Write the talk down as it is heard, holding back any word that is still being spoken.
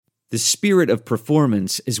The spirit of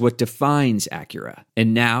performance is what defines Acura.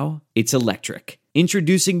 And now, it's electric.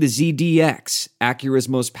 Introducing the ZDX, Acura's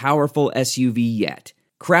most powerful SUV yet.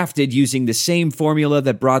 Crafted using the same formula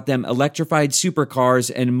that brought them electrified supercars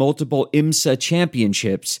and multiple IMSA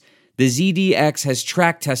championships, the ZDX has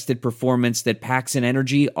track-tested performance that packs an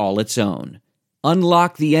energy all its own.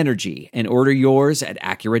 Unlock the energy and order yours at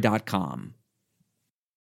Acura.com.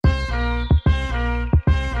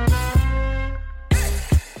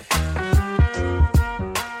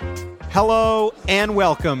 Hello and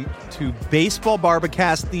welcome to Baseball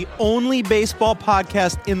Barbacast, the only baseball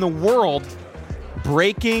podcast in the world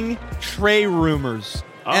breaking Trea rumors.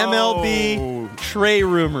 MLB Trea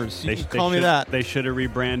rumors. You can call me that. They should have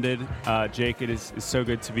rebranded. Jake, it is so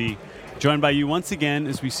good to be joined by you once again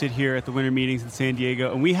as we sit here at the winter meetings in San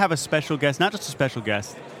Diego. And we have a special guest, not just a special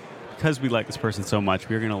guest, because we like this person so much,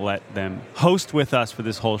 we're going to let them host with us for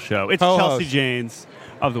this whole show. It's Chelsea Janes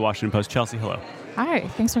of the Washington Post. Chelsea, hello. Hi,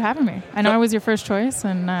 thanks for having me. I know I was your first choice,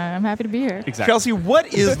 and I'm happy to be here. Exactly. Chelsea,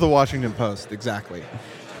 what is the Washington Post exactly?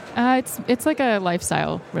 It's like a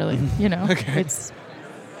lifestyle, really. You know, Okay.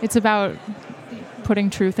 It's about putting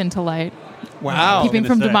truth into light. Wow. Keeping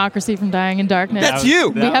from democracy from dying in darkness. That's you.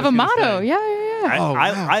 We have a motto. Yeah.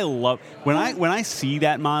 I love when I see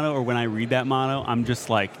that motto or when I read that motto, I'm just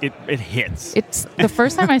like it hits. It's the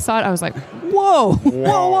first time I saw it, I was like, whoa.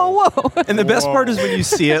 And the best part is when you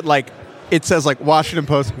see it, like, it says, like, Washington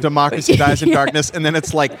Post, democracy dies in darkness, and then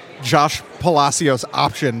it's, like, Josh Palacios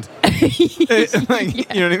optioned.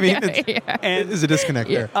 Like, you know what I mean? And there's a disconnect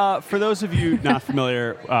there. For those of you not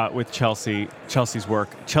familiar with Chelsea's work,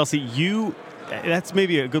 Chelsea, that's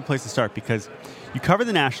maybe a good place to start because you cover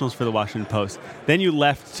the Nationals for the Washington Post. Then you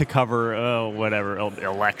left to cover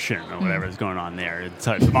election or whatever is going on there. It's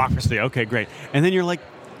democracy. Okay, great. And then you're like,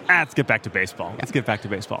 let's get back to baseball.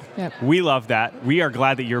 Yep. We love that. We are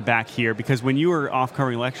glad that you're back here because when you were off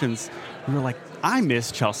covering elections, we were like, I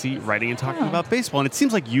miss Chelsea writing and talking about baseball. And it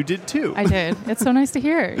seems like you did too. I did. It's so nice to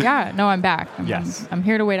hear. Yeah. No, I'm back. I'm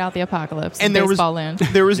here to wait out the apocalypse in baseball land.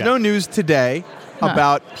 There was no news today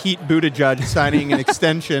about Pete Buttigieg signing an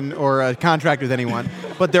extension or a contract with anyone.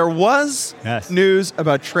 But there was news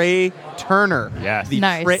about Trea Turner. Yes.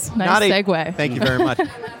 Nice segue. Thank you very much.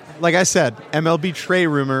 Like I said, MLB Trea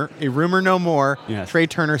rumor, a rumor no more. Yes. Trea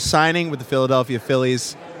Turner signing with the Philadelphia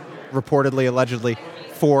Phillies, reportedly, allegedly,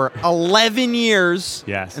 for 11 years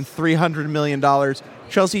and $300 million.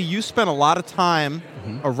 Chelsea, you spent a lot of time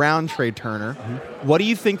around Trea Turner. What do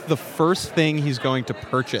you think the first thing he's going to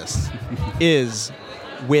purchase is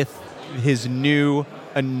with his new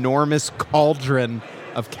enormous cauldron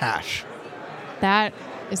of cash? That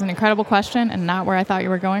is an incredible question and not where I thought you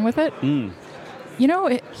were going with it. You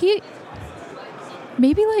know, he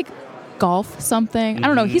maybe like golf something. I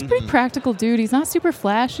don't know. He's a pretty practical dude. He's not super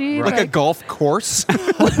flashy. Like a golf course?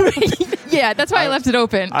 Yeah, that's why I left it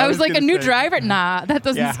open. I was like, a new driver? Nah, that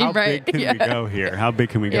doesn't seem right. How big can we go here? How big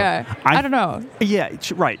can we go? Yeah, I don't know. Yeah,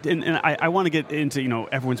 right. And I want to get into,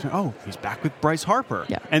 everyone's saying, he's back with Bryce Harper.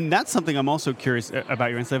 Yeah. And that's something I'm also curious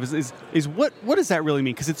about your insight is what does that really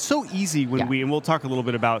mean? Because it's so easy when and we'll talk a little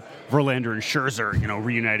bit about Verlander and Scherzer,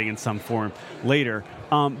 reuniting in some form later.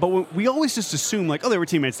 But we always just assume like, they were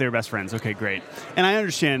teammates, they were best friends. Okay, great. And I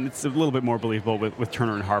understand it's a little bit more believable with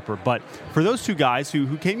Turner and Harper. But for those two guys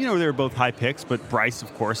who came, they were both high picks, but Bryce,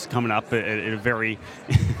 of course, coming up at a very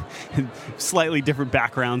slightly different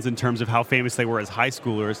backgrounds in terms of how famous they were as high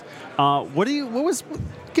schoolers.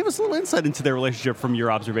 Give us a little insight into their relationship from your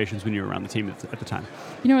observations when you were around the team at the time.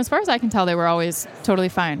 As far as I can tell, they were always totally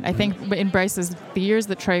fine. I think in the years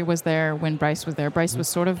that Trea was there, when Bryce was there, Bryce was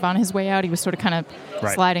sort of on his way out. He was sort of kind of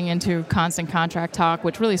sliding into constant contract talk,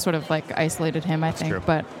 which really sort of like isolated him, I think.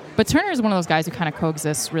 But Turner is one of those guys who kind of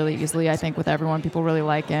coexists really easily, I think, with everyone. People really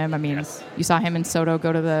like him. I mean, you saw him and Soto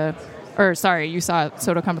you saw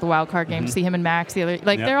Soto come to the wild card game, see him and Max,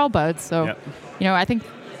 they're all buds. So,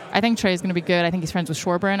 I think Trea's going to be good. I think he's friends with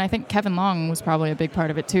Schwarber. I think Kevin Long was probably a big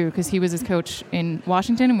part of it, too, because he was his coach in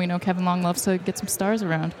Washington, and we know Kevin Long loves to get some stars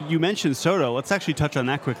around. You mentioned Soto. Let's actually touch on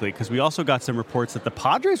that quickly, because we also got some reports that the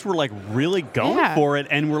Padres were, really going for it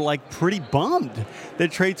and were, pretty bummed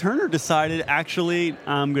that Trea Turner decided, actually,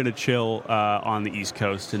 I'm going to chill on the East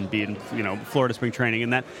Coast and be in, Florida spring training.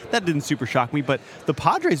 And that didn't super shock me. But the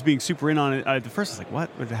Padres being super in on it, at first I was like,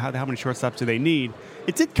 what? How many shortstops do they need?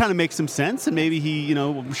 It did kind of make some sense, and maybe he,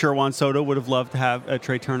 sure Juan Soto would have loved to have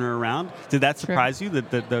Trea Turner around. Did that surprise you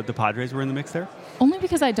that the Padres were in the mix there? Only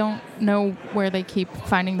because I don't know where they keep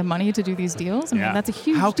finding the money to do these deals. I mean, that's a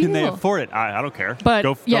huge deal. How can they afford it? I don't care. But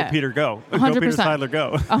go Peter, go. 100%. Go Peter Seidler,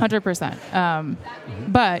 go. 100%.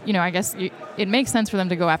 But, I guess it makes sense for them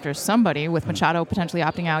to go after somebody with Machado potentially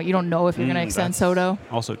opting out. You don't know if you're going to extend Soto.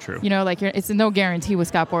 Also true. It's no guarantee with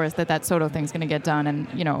Scott Boras that Soto thing's going to get done.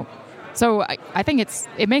 And, so I think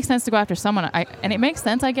it makes sense to go after someone. And it makes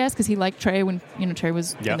sense, I guess, because he liked Trea when Trea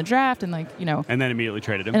was in the draft and and then immediately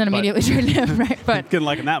traded him. Right? But didn't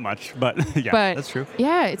like him that much, but that's true.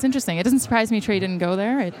 Yeah, it's interesting. It doesn't surprise me Trea didn't go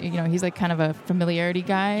there. He's like kind of a familiarity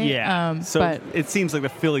guy. Yeah. But it seems like the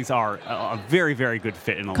Phillies are a very, very good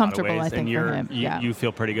fit in a lot of ways, I think, for him. You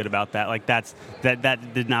feel pretty good about that. Like that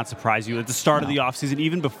did not surprise you at the start of the offseason,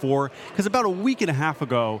 even before, because about a week and a half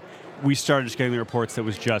ago, we started just getting the reports that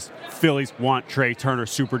was just Phillies want Trea Turner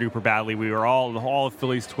super duper badly. We were all of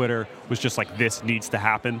Phillies Twitter was just like, this needs to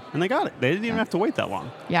happen, and they got it. They didn't even have to wait that long.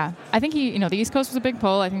 Yeah, I think the East Coast was a big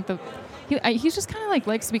pull. I think he's just kind of like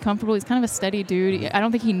likes to be comfortable. He's kind of a steady dude. I don't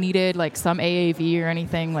think he needed like some AAV or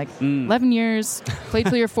anything. Like 11 years, played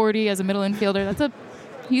till you're 40 as a middle infielder.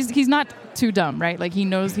 He's not too dumb, right? Like he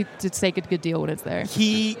knows to take a good deal when it's there.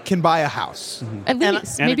 He can buy a house. At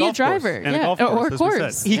least. Maybe a driver. Or a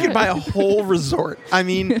course. He could buy a whole resort. I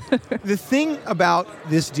mean, the thing about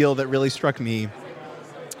this deal that really struck me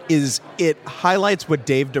is it highlights what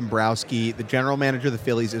Dave Dombrowski, the general manager of the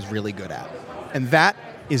Phillies, is really good at. And that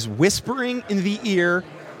is whispering in the ear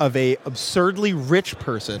of a absurdly rich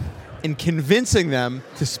person and convincing them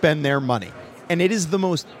to spend their money. And it is the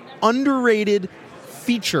most underrated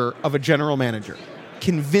feature of a general manager,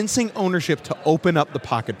 convincing ownership to open up the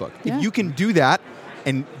pocketbook. Yeah. If you can do that,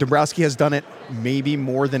 and Dombrowski has done it maybe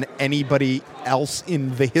more than anybody else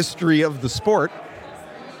in the history of the sport,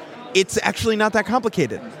 it's actually not that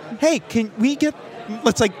complicated. Hey, can we get,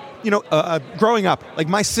 growing up, like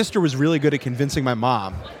my sister was really good at convincing my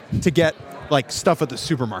mom to get like stuff at the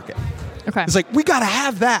supermarket. Okay. It's like, we got to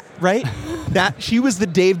have that, right? That she was the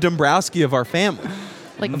Dave Dombrowski of our family.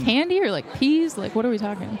 Like candy or like peas? Like what are we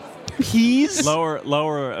talking? Peas?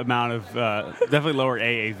 Lower amount of, definitely lower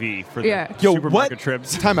AAV for the supermarket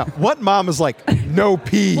trips. Time out. What mom is like, no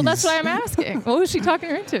peas? Well, that's what I'm asking. What was she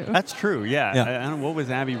talking her into? That's true, yeah. I don't know, what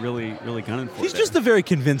was Abby really gunning for? She's just a very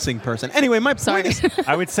convincing person. Anyway, my point is...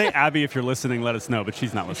 I would say, Abby, if you're listening, let us know, but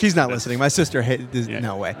she's not listening. She's not listening. My sister,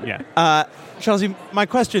 no way. Yeah. Chelsea, my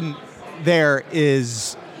question there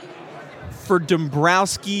is, for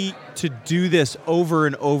Dombrowski to do this over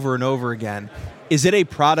and over and over again, is it a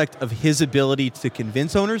product of his ability to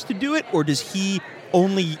convince owners to do it, or does he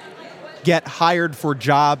only get hired for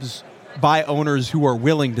jobs by owners who are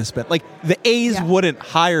willing to spend? Like, the A's wouldn't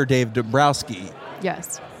hire Dave Dombrowski.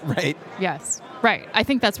 Yes. Right? Yes. Right. I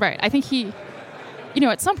think that's right. I think he,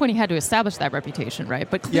 at some point he had to establish that reputation, right?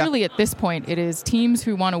 But clearly at this point, it is teams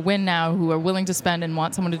who want to win now, who are willing to spend and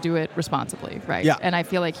want someone to do it responsibly, right? Yeah. And I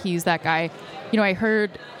feel like he's that guy.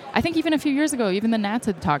 I think even a few years ago, even the Nats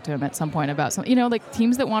had talked to him at some point about some, like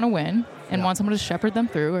teams that want to win and want someone to shepherd them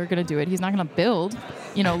through are going to do it. He's not going to build,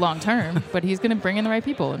 long term, but he's going to bring in the right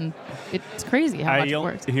people. And it's crazy how much it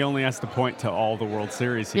works. He only has to point to all the World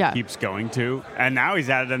Series he keeps going to. And now he's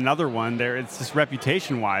added another one there. It's just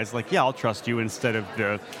reputation-wise, like, I'll trust you instead of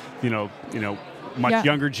the, much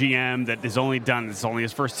younger GM that is only done, it's only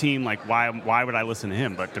his first team. Like, why would I listen to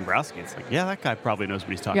him? But Dombrowski, it's like, that guy probably knows what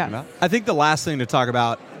he's talking about. I think the last thing to talk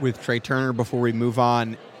about with Trea Turner before we move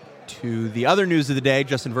on to the other news of the day,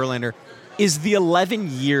 Justin Verlander, is the 11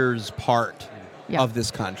 years part of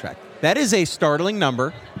this contract. That is a startling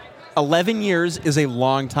number. 11 years is a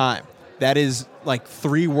long time. That is like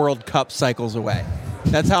 3 World Cup cycles away.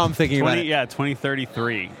 That's how I'm thinking about it. Yeah,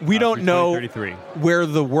 2033. We don't know where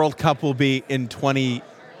the World Cup will be in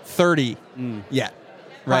 2030 yet,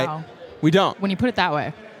 right? Wow. We don't. When you put it that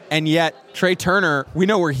way. And yet, Trea Turner, we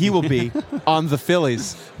know where he will be on the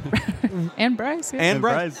Phillies. And Bryce. Yeah. And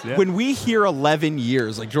Bryce. Yeah. When we hear 11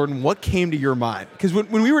 years, like, Jordan, what came to your mind? Because when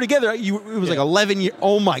we were together, it was like 11 years.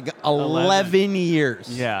 Oh, my God. 11 years.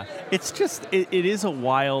 Yeah. It's just, it is a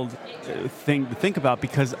wild thing to think about,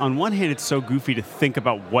 because on one hand, it's so goofy to think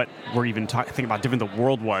about what we're even thinking about, different the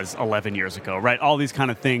world was 11 years ago, right? All these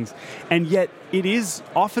kind of things. And yet, it is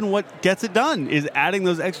often what gets it done, is adding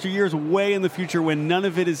those extra years way in the future when none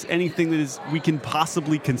of it is anything that we can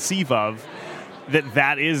possibly conceive of.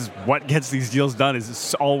 That is what gets these deals done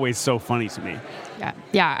is always so funny to me.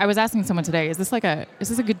 Yeah. I was asking someone today, is this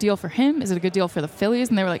a good deal for him? Is it a good deal for the Phillies?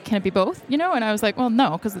 And they were like, can it be both? And I was like, well,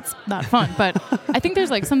 no, because it's not fun. But I think there's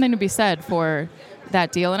something to be said for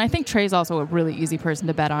that deal. And I think Trea's also a really easy person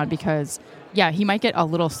to bet on, because yeah, he might get a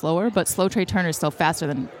little slower, but slow Trea Turner is still faster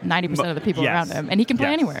than 90% of the people around him, and he can play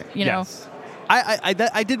anywhere. You know.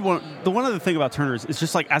 I did want the one other thing about Turner is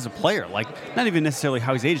just like as a player, like not even necessarily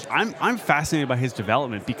how he's aged. I'm fascinated by his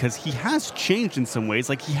development because he has changed in some ways.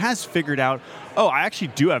 Like he has figured out, I actually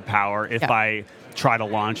do have power if I try to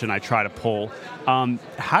launch and I try to pull.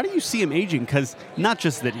 How do you see him aging? Because not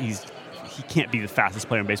just that he can't be the fastest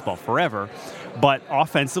player in baseball forever, but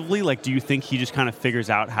offensively, like, do you think he just kind of figures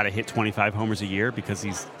out how to hit 25 homers a year because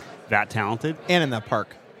he's that talented? And in that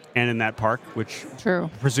park. Which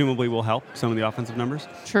presumably will help some of the offensive numbers.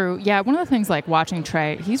 True. Yeah, one of the things, like, watching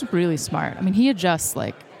Trea, he's really smart. I mean, he adjusts,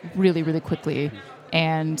 like, really, really quickly,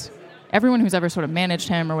 and everyone who's ever sort of managed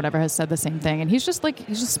him or whatever has said the same thing. And he's just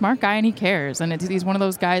a smart guy, and he cares. And he's one of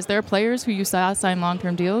those guys. There are players who you saw sign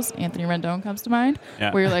long-term deals. Anthony Rendon comes to mind,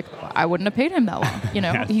 where you're like, I wouldn't have paid him that long. You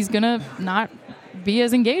know, he's going to not be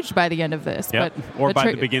as engaged by the end of this. Yep. Or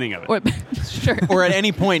by the beginning of it. Sure. Or at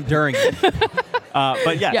any point during it.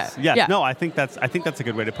 But yes. No, I think that's a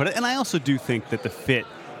good way to put it. And I also do think that the fit,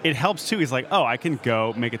 it helps too. He's like, I can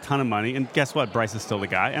go make a ton of money, and guess what? Bryce is still the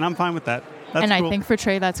guy, and I'm fine with that. That's cool. I think for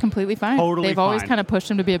Trea, that's completely fine. They've always kind of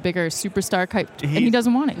pushed him to be a bigger superstar type, and he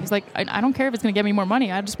doesn't want it. He's like, I don't care if it's going to get me more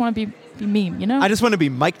money. I just want to be me, you know? I just want to be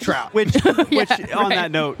Mike Trout. Which on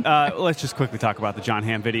that note, let's just quickly talk about the John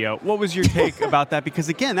Hamm video. What was your take about that? Because,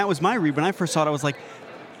 again, that was my read. When I first saw it, I was like,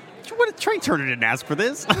 what? Trea Turner didn't ask for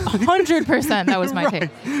this. 100%. That was my take.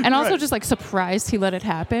 And also just, like, surprised he let it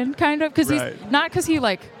happen, kind of. Because he,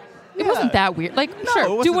 like, it wasn't that weird. Like,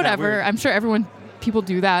 sure, do whatever. I'm sure people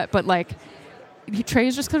do that, but, like, Trea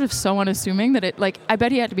is just kind of so unassuming that I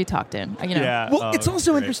bet he had to be talked in. You know? Yeah. Well, it's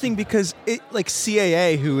also interesting because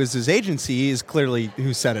CAA, who is his agency, is clearly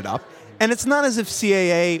who set it up, and it's not as if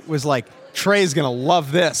CAA was like, Trea's gonna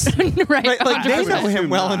love this, right? Like they know him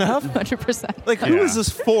well enough. 100%. Like who is this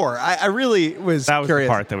for? I really was. That was curious.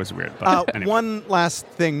 The part that was weird. But anyway. One last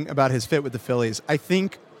thing about his fit with the Phillies, I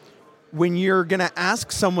think when you're gonna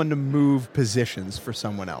ask someone to move positions for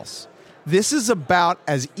someone else, this is about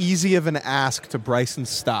as easy of an ask to Bryson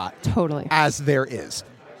Stott as there is.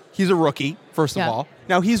 He's a rookie, first of all.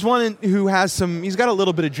 Now, he's one who he's got a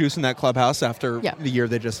little bit of juice in that clubhouse after the year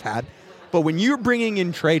they just had. But when you're bringing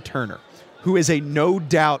in Trea Turner, who is a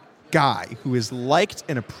no-doubt guy, who is liked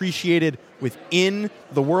and appreciated within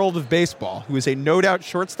the world of baseball, who is a no-doubt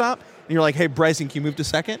shortstop, and you're like, hey, Bryson, can you move to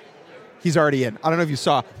second? He's already in. I don't know if you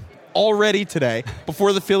saw. Already today,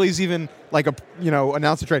 before the Phillies even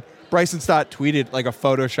announced the trade, Bryson Stott tweeted like a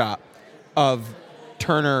Photoshop of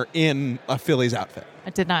Turner in a Phillies outfit. I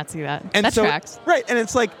did not see that. And that tracks. Right, and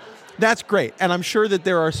it's like, that's great. And I'm sure that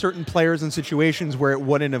there are certain players and situations where it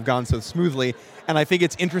wouldn't have gone so smoothly. And I think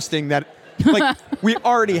it's interesting that we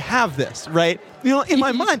already have this, right? In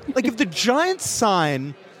my mind, like if the Giants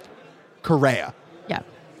sign Correa,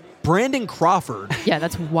 Brandon Crawford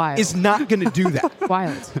that's wild. is not going to do that.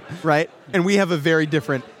 Wild. Right? And we have a very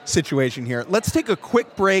different situation here. Let's take a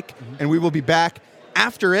quick break, and we will be back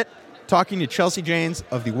after it talking to Chelsea Janes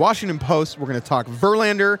of the Washington Post. We're going to talk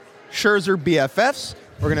Verlander, Scherzer BFFs.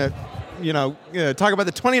 We're going to talk about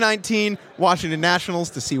the 2019 Washington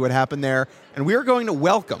Nationals to see what happened there. And we are going to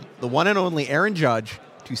welcome the one and only Aaron Judge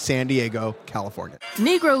to San Diego, California.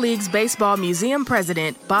 Negro Leagues Baseball Museum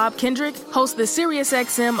President Bob Kendrick hosts the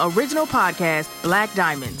SiriusXM original podcast, Black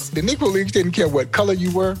Diamonds. The Negro Leagues didn't care what color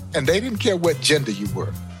you were, and they didn't care what gender you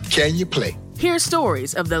were. Can you play? Hear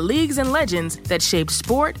stories of the leagues and legends that shaped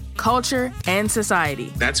sport, culture, and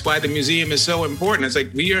society. That's why the museum is so important. It's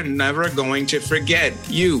like, we are never going to forget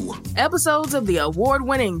you. Episodes of the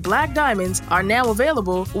award-winning Black Diamonds are now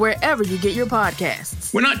available wherever you get your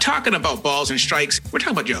podcasts. We're not talking about balls and strikes. We're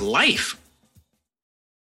talking about your life.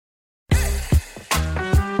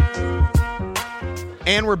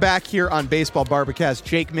 And we're back here on Baseball Barbacast.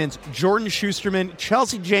 Jake Mintz, Jordan Schusterman,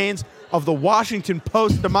 Chelsea Janes of the Washington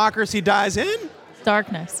Post. Democracy dies in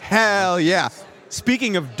darkness. Hell yeah.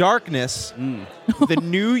 Speaking of darkness, the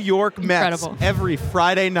New York Mets every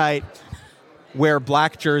Friday night wear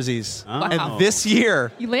black jerseys. Wow. And this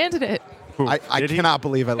year... You landed it. I cannot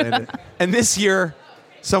believe I landed it. And this year,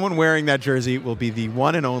 someone wearing that jersey will be the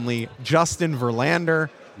one and only Justin Verlander,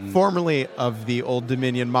 formerly of the Old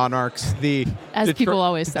Dominion Monarchs. As people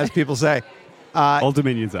always say. As people say. Old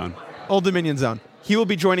Dominion Zone. Old Dominion Zone. He will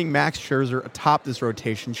be joining Max Scherzer atop this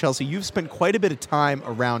rotation. Chelsea, you've spent quite a bit of time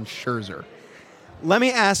around Scherzer. Let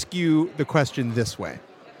me ask you the question this way.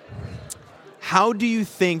 How do you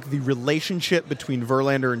think the relationship between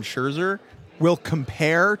Verlander and Scherzer will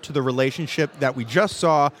compare to the relationship that we just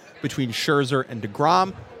saw between Scherzer and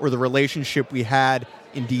DeGrom, or the relationship we had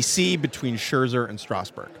in D.C. between Scherzer and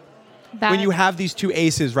Strasburg? when you have these two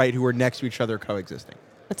aces, right, who are next to each other coexisting?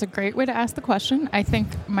 That's a great way to ask the question. I think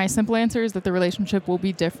my simple answer is that the relationship will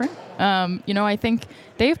be different. I think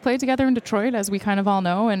they've played together in Detroit, as we kind of all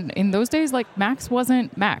know. And in those days, like, Max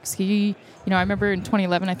wasn't Max. I remember in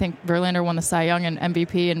 2011, I think Verlander won the Cy Young and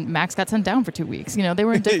MVP, and Max got sent down for 2 weeks. They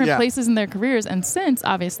were in different places in their careers. And since,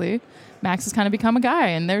 obviously, Max has kind of become a guy,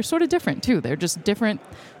 and they're sort of different, too. They're just different,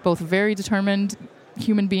 both very determined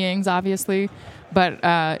human beings, obviously. But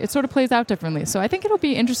it sort of plays out differently. So I think it'll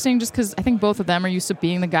be interesting just because I think both of them are used to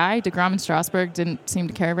being the guy. DeGrom and Strasburg didn't seem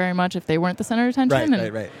to care very much if they weren't the center of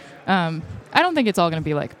attention. Right. I don't think it's all going to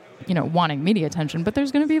be like, wanting media attention, but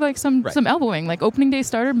there's going to be like some elbowing. Like opening day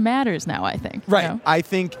starter matters now, I think. Right. I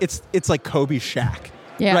think it's like Kobe Shaq.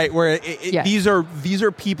 Yeah. Right. Where these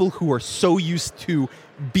are people who are so used to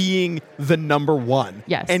being the number one.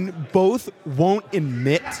 Yes. And both won't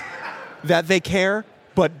admit that they care,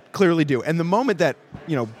 but clearly do. And the moment that,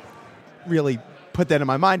 really put that in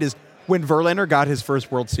my mind is when Verlander got his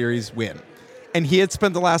first World Series win. And he had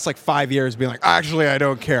spent the last 5 years being like, actually, I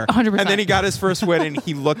don't care. 100%. And then he got his first win, and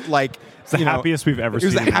he looked like it's the happiest we've ever seen.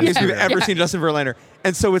 It was the happiest we've ever seen Justin Verlander.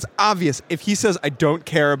 And so it's obvious if he says, I don't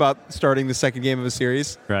care about starting the second game of a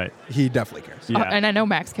series, right? He definitely cares. Yeah. And I know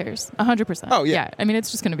Max cares 100%. Oh, yeah. I mean,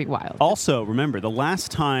 it's just going to be wild. Also, remember, the last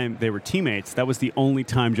time they were teammates, that was the only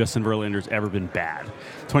time Justin Verlander's ever been bad.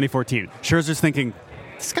 2014. Scherzer's thinking,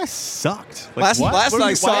 this guy sucked. Last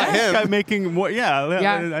I saw him, this guy making more. Yeah,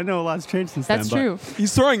 I know a lot's changed since That's then. That's true.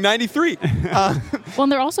 He's throwing 93. Well,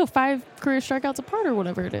 and they're also 5 career strikeouts apart or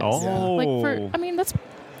whatever it is. Oh, that's.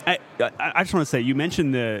 I just want to say, you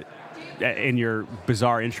mentioned in your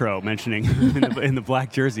bizarre intro mentioning in the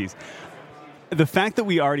black jerseys. The fact that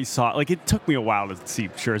we already saw, it took me a while to see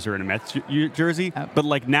Scherzer in a Mets jersey, but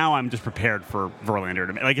now I'm just prepared for Verlander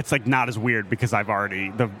to, it's not as weird because I've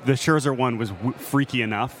already, the Scherzer one was freaky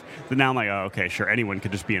enough that now I'm like, oh, okay, sure, anyone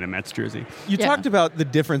could just be in a Mets jersey. You talked about the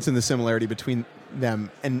difference in the similarity between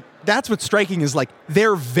them, and that's what's striking is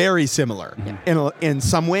they're very similar in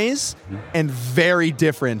some ways and very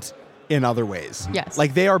different in other ways. Yes.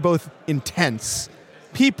 They are both intense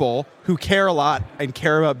people who care a lot and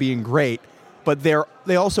care about being great, but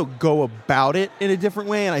they also go about it in a different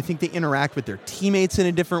way, and I think they interact with their teammates in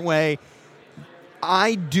a different way.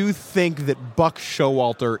 I do think that Buck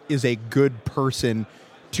Showalter is a good person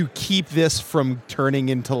to keep this from turning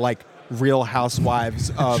into Real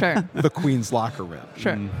Housewives of the Queen's locker room.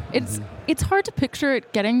 Sure. It's hard to picture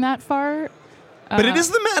it getting that far. But it is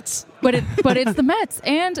the Mets. But it's the Mets,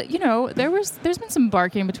 and there's been some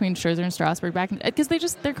barking between Scherzer and Strasburg back because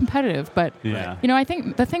they're competitive. But I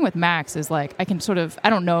think the thing with Max is I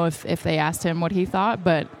don't know if they asked him what he thought,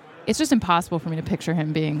 but it's just impossible for me to picture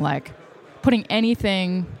him being putting any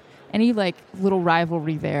little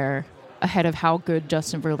rivalry there ahead of how much better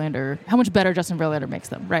Justin Verlander makes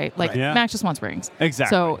them, right? Max just wants rings.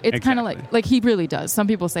 Exactly. So it's kind of like he really does. Some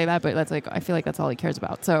people say that, but that's I feel like that's all he cares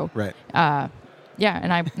about. So right. Yeah,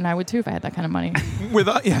 and I would too if I had that kind of money.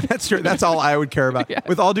 That's true. That's all I would care about. Yeah.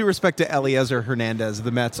 With all due respect to Eliezer Hernandez,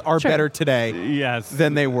 the Mets are better today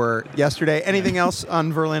than they were yesterday. Anything else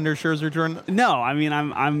on Verlander, Scherzer, Jordan? No, I mean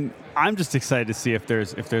I'm just excited to see if they're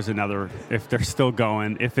still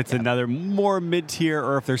going, if it's another more mid-tier,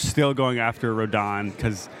 or if they're still going after Rodon,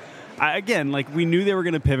 because we knew they were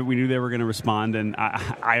going to pivot. We knew they were going to respond, and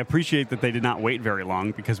I appreciate that they did not wait very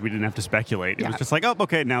long because we didn't have to speculate. It was just oh,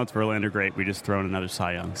 okay, now it's Verlander. Great. We just throw in another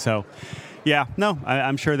Cy Young. So,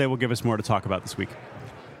 I'm sure they will give us more to talk about this week.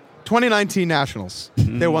 2019 Nationals.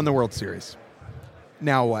 They won the World Series.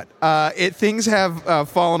 Now what? Things have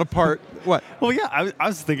fallen apart. What? Well, yeah, I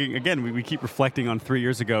was thinking, again, we keep reflecting on 3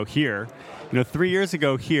 years ago here. 3 years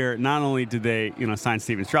ago here, not only did they, sign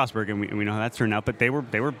Steven Strasburg, and we know how that turned out, but they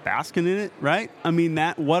were basking in it, right? I mean,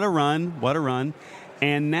 what a run.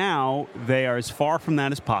 And now they are as far from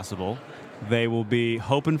that as possible. They will be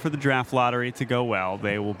hoping for the draft lottery to go well.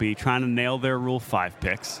 They will be trying to nail their Rule 5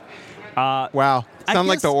 picks. Wow. Sound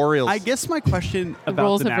like the Orioles. I guess my question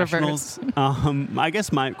about the Nationals,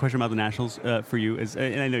 for you is,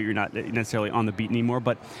 and I know you're not necessarily on the beat anymore,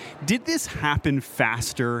 but did this happen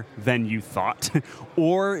faster than you thought?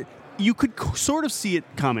 Or you could sort of see it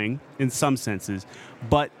coming in some senses,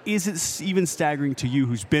 but is it even staggering to you,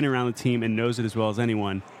 who's been around the team and knows it as well as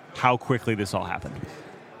anyone, how quickly this all happened?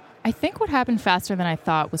 I think what happened faster than I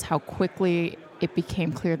thought was how quickly it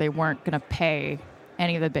became clear they weren't going to pay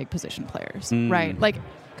any of the big position players, right?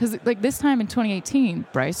 Because this time in 2018,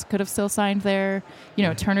 Bryce could have still signed there.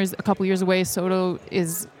 Turner's a couple years away. Soto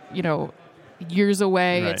is, years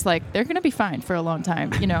away. Right. It's they're going to be fine for a long time.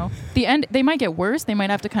 The end, they might get worse. They might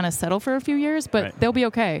have to kind of settle for a few years, but they'll be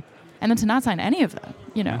okay. And then to not sign any of them,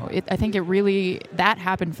 I think it really, that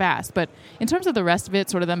happened fast. But in terms of the rest of it,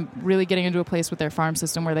 sort of them really getting into a place with their farm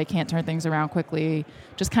system where they can't turn things around quickly,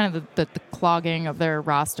 just kind of the clogging of their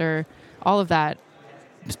roster, all of that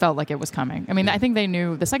felt like it was coming. I mean, I think they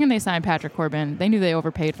knew the second they signed Patrick Corbin, they knew they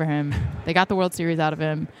overpaid for him. They got the World Series out of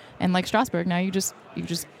him, and like Strasburg, now you just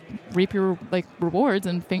reap your rewards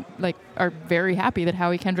and think are very happy that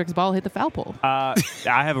Howie Kendrick's ball hit the foul pole. I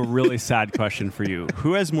have a really sad question for you.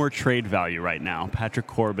 Who has more trade value right now, Patrick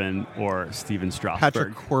Corbin or Steven Strasburg?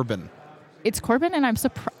 Patrick Corbin. It's Corbin, and I'm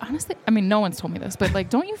surprised. Honestly, I mean, no one's told me this, but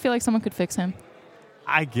don't you feel like someone could fix him?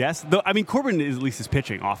 I guess. Though, I mean, Corbin at least is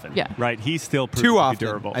pitching often. Yeah. Right? He's still too often,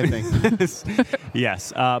 durable. I think.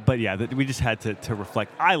 Yes. But yeah, we just had to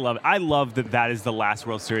reflect. I love it. I love that is the last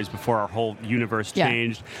World Series before our whole universe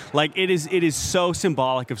changed. Like, it is so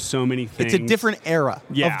symbolic of so many things. It's a different era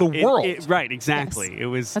of the world. Right, exactly.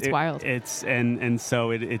 Yes. That's wild.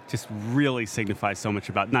 So it just really signifies so much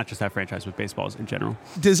about not just that franchise, but baseballs in general.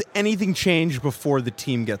 Does anything change before the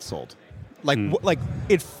team gets sold?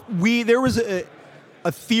 There was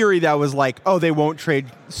a theory that was like, oh, they won't trade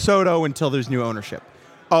Soto until there's new ownership.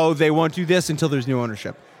 Oh, they won't do this until there's new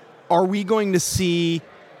ownership. Are we going to see,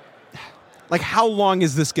 how long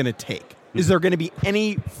is this going to take? Is there going to be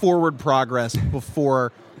any forward progress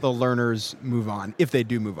before the Lerners move on, if they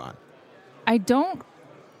do move on?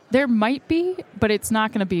 There might be, but it's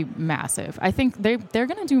not going to be massive. I think they're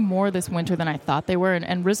going to do more this winter than I thought they were.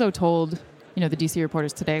 And Rizzo told the DC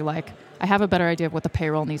reporters today, I have a better idea of what the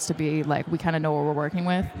payroll needs to be. We kind of know what we're working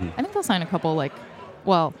with. I think they'll sign a couple,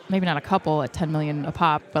 maybe not a couple at $10 million a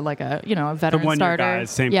pop, but a veteran starter.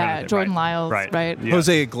 Guys, same yeah, kind of thing, Jordan Lyles, right? Yeah.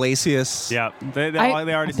 Jose Iglesias. Yeah, they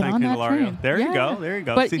already signed Candelario. There you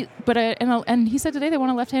go. But and he said today they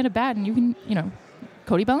want a left-handed bat, and you can,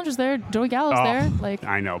 Cody Bellinger's there, Joey Gallo's there.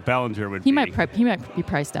 I know Bellinger would. He might be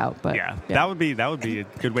priced out, but yeah, that would be a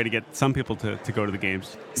good way to get some people to go to the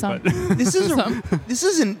games. This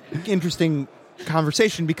is an interesting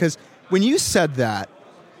conversation because when you said that,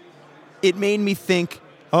 it made me think,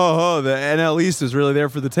 the NL East is really there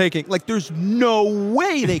for the taking. There's no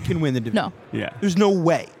way they can win the division. No. Yeah. There's no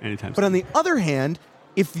way. Anytime. But on the other hand,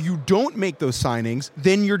 if you don't make those signings,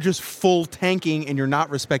 then you're just full tanking and you're not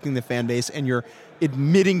respecting the fan base and you're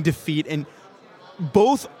admitting defeat. And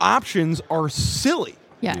both options are silly.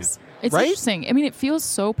 Yes. It's interesting. I mean, it feels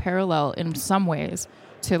so parallel in some ways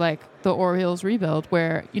to the Orioles rebuild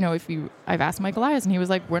where, I've asked Mike Elias and he was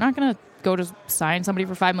like, we're not going to go to sign somebody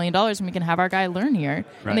for $5 million and we can have our guy learn here.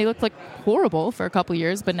 Right. And they looked horrible for a couple of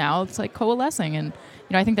years, but now it's coalescing. And,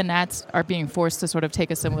 I think the Nats are being forced to sort of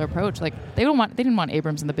take a similar approach. They didn't want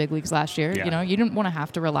Abrams in the big leagues last year. Yeah. You didn't want to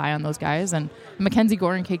have to rely on those guys. And Mackenzie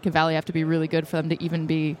Gore and Cade Cavalli have to be really good for them to even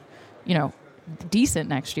be, decent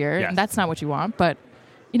next year. Yes. And that's not what you want, but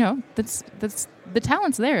that's the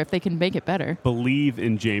talent's there if they can make it better. Believe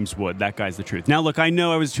in James Wood. That guy's the truth. Now, look, I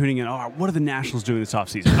know I was tuning in. What are the Nationals doing this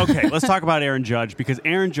offseason? Okay, let's talk about Aaron Judge because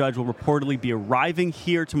Aaron Judge will reportedly be arriving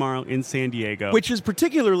here tomorrow in San Diego. Which is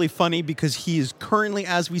particularly funny because he is currently,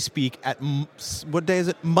 as we speak, at, what day is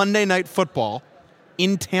it? Monday Night Football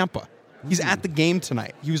in Tampa. He's at the game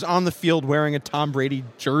tonight. He was on the field wearing a Tom Brady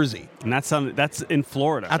jersey. And that's in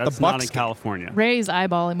Florida. That's the not Bucs in California. Ray's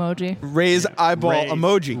eyeball emoji. Ray's eyeball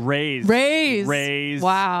emoji. Rays.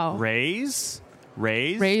 Wow. Rays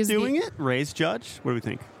doing it? Rays Judge? What do we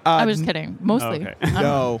think? I was just kidding. Mostly. Okay.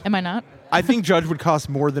 No. Am I not? I think Judge would cost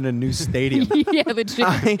more than a new stadium. Yeah,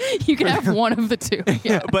 legit. You can have one of the two.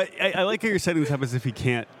 Yeah. But I like how you're setting this up as if he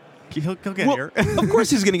can't. He'll get here. Of course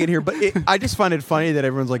he's going to get here, but I just find it funny that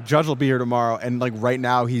everyone's like, Judge will be here tomorrow, and right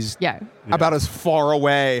now he's about as far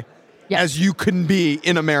away as you can be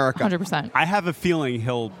in America. 100%. I have a feeling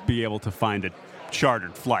he'll be able to find a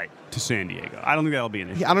chartered flight to San Diego. I don't think that'll be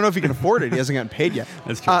an issue. I don't know if he can afford it. He hasn't gotten paid yet.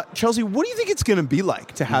 That's true. Chelsea, what do you think it's going to be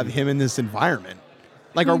like to have him in this environment?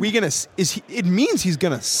 Are we going to? It means he's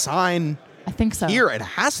going to sign. I think so. Here, it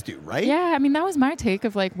has to, right? Yeah, I mean that was my take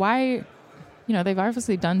of why. They've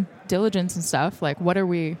obviously done diligence and stuff. What are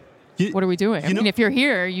we doing? I mean, if you're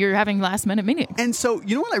here, you're having last-minute meetings. And so,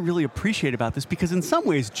 what I really appreciate about this, because in some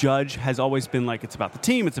ways, Judge has always been it's about the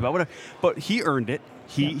team, it's about whatever. But he earned it.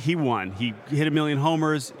 He won. He hit 1 million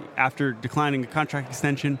homers after declining a contract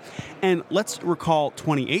extension. And let's recall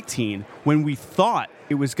 2018 when we thought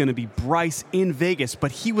it was going to be Bryce in Vegas,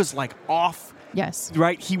 but he was off. Yes.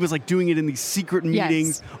 Right? He was doing it in these secret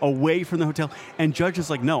meetings away from the hotel. And Judge is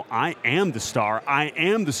no, I am the star. I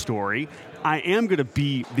am the story. I am going to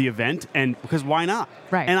be the event, and because why not?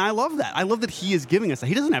 Right. And I love that. I love that he is giving us that.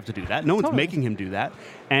 He doesn't have to do that. No one's making him do that.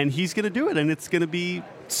 And he's going to do it, and it's going to be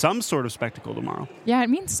some sort of spectacle tomorrow. Yeah, it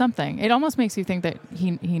means something. It almost makes you think that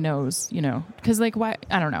he knows, because like why,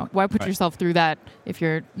 I don't know, why put yourself through that if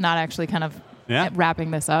you're not actually kind of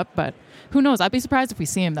wrapping this up? But who knows? I'd be surprised if we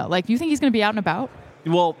see him though. Like, do you think he's going to be out and about?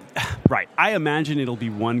 Well, right. I imagine it'll be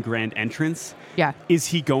one grand entrance. Yeah. Is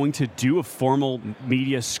he going to do a formal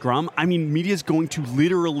media scrum? I mean, media's going to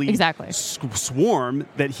literally swarm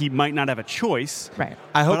that he might not have a choice. Right.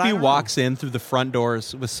 I hope he walks in through the front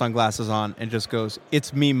doors with sunglasses on and just goes,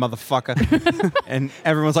 "It's me, motherfucker." And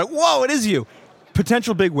everyone's like, "Whoa, it is you."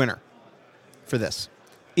 Potential big winner for this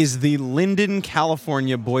is the Linden,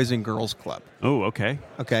 California Boys and Girls Club. Oh, okay.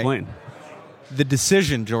 Okay. Explain. The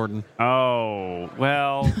decision, Jordan. Oh,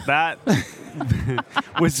 well, that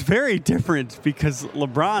was very different because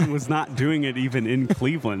LeBron was not doing it even in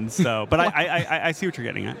Cleveland. So, but I see what you're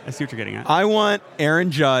getting at. I want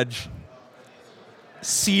Aaron Judge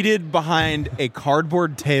seated behind a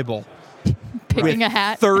cardboard table. Picking a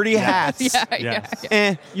hat. 30 hats.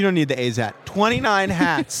 Yeah. You don't need the A's hat. 29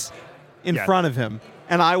 hats in front of him.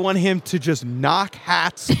 And I want him to just knock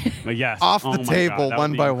hats off the table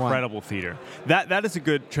one by one. Incredible theater. That is a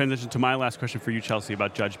good transition to my last question for you, Chelsea,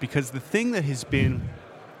 about Judge, because the thing that has been,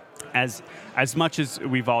 as much as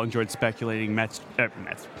we've all enjoyed speculating, Mets.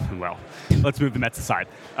 Well, let's move the Mets aside.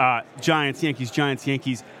 Giants,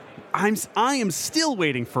 Yankees. I am still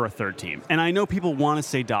waiting for a third team, and I know people want to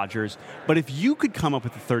say Dodgers, but if you could come up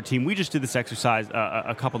with a third team, we just did this exercise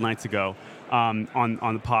a couple nights ago on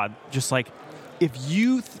the pod, just like, if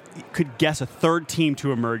you could guess a third team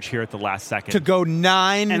to emerge here at the last second. To go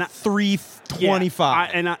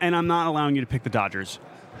 9-3-25. And I'm not allowing you to pick the Dodgers.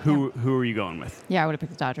 Who are you going with? Yeah, I would have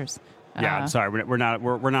picked the Dodgers. Yeah, I'm sorry. We're not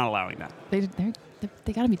allowing that.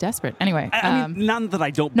 They got to be desperate. Anyway. I mean, not that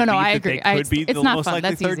I don't No, believe I that agree. they could be it's the not most fun. likely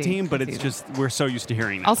That's third easy. team, but That's it's easy. just we're so used to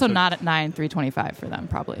hearing that. Also not at 9-3-25 for them,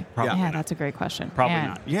 probably. Probably That's a great question. Probably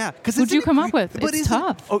not. Yeah. Who'd you come up with? It's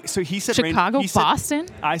tough. Oh, so he said Chicago, Boston?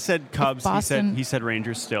 I said Cubs. Boston. He said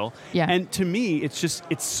Rangers still. Yeah. And to me,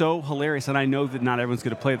 it's so hilarious. And I know that not everyone's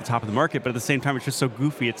going to play at the top of the market, but at the same time, it's just so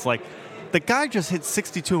goofy. It's like the guy just hit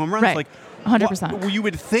 62 home runs. Right. Like, 100%. You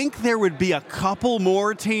would think there would be a couple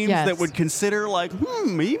more teams that would consider, like,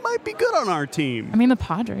 he might be good on our team. I mean, the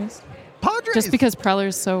Padres. Just because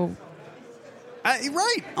Preller's so...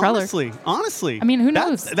 right. Preller. Honestly. I mean, who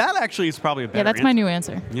knows? That actually is probably a better that's my new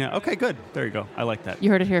answer. Yeah, okay, good. There you go. I like that. You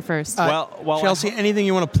heard it here first. Chelsea, anything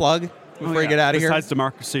you want to plug before you get out of here? Besides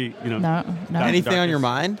democracy, No. Anything on your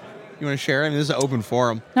mind you want to share? I mean, this is an open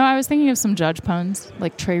forum. No, I was thinking of some Judge puns,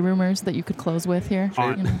 like Trea rumors that you could close with here.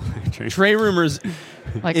 Trea rumors.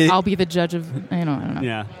 Like, I'll be the judge of, I don't know.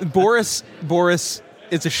 Yeah. Boris,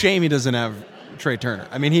 it's a shame he doesn't have Trey Turner.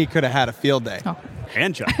 I mean, he could have had a field day. Oh.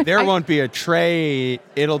 And Judge. There won't be a Trey,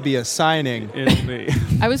 it'll be a signing. It'll be.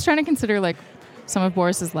 I was trying to consider, like, some of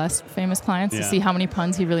Boris's less famous clients to see how many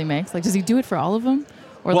puns he really makes. Like, does he do it for all of them?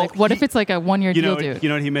 Or what if it's like a one-year deal, dude? You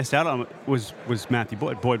know what he missed out on was Matthew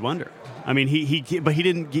Boyd Wonder. I mean, he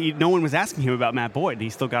didn't. No one was asking him about Matt Boyd.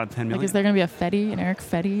 He still got $10 million. Like, is there going to be a Fetty, an Eric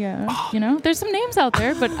Fetty? There's some names out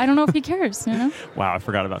there, but I don't know if he cares. Wow, I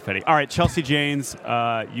forgot about Fetty. All right, Chelsea Janes,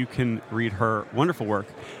 you can read her wonderful work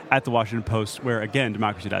at the Washington Post, where again,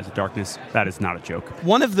 democracy dies in darkness. That is not a joke.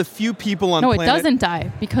 One of the few people on No, planet... it doesn't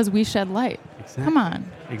die because we shed light. Exactly. Come on.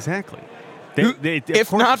 Exactly.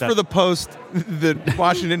 If not for the Post, the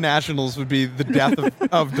Washington Nationals would be the death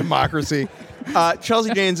of democracy.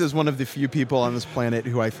 Chelsea Janes is one of the few people on this planet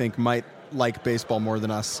who I think might like baseball more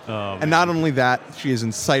than us. And not only that, she is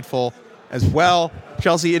insightful as well.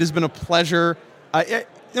 Chelsea, it has been a pleasure. I'm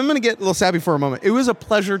going to get a little sappy for a moment. It was a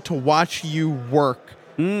pleasure to watch you work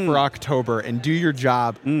for October and do your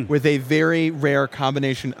job with a very rare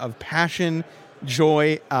combination of passion,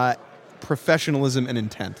 joy, professional,ism, and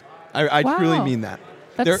intent. I truly mean that.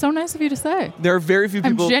 That's so nice of you to say. There are very few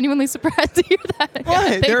people. I'm genuinely surprised to hear that.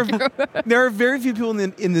 Right. There are very few people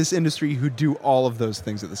in this industry who do all of those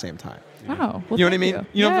things at the same time. Wow. Well, you know what I mean?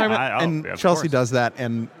 You know what I'm talking about? And Chelsea does that,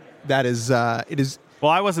 and that is it is.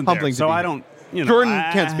 Well, I wasn't there, so I don't. Jordan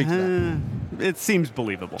can't speak to that. It seems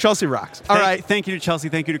believable. Chelsea rocks. All right. Thank you to Chelsea.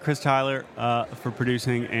 Thank you to Chris Tyler for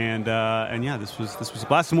producing. And yeah, this was a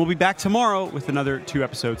blast. And we'll be back tomorrow with another 2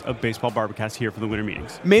 episodes of Baseball Barbacast here for the winter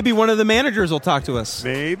meetings. Maybe one of the managers will talk to us.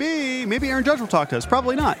 Maybe Aaron Judge will talk to us.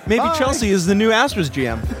 Probably not. Maybe Bye. Chelsea is the new Astros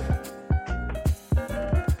GM.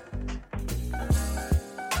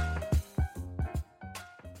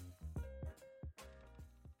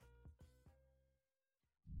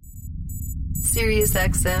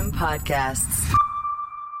 SiriusXM Podcasts.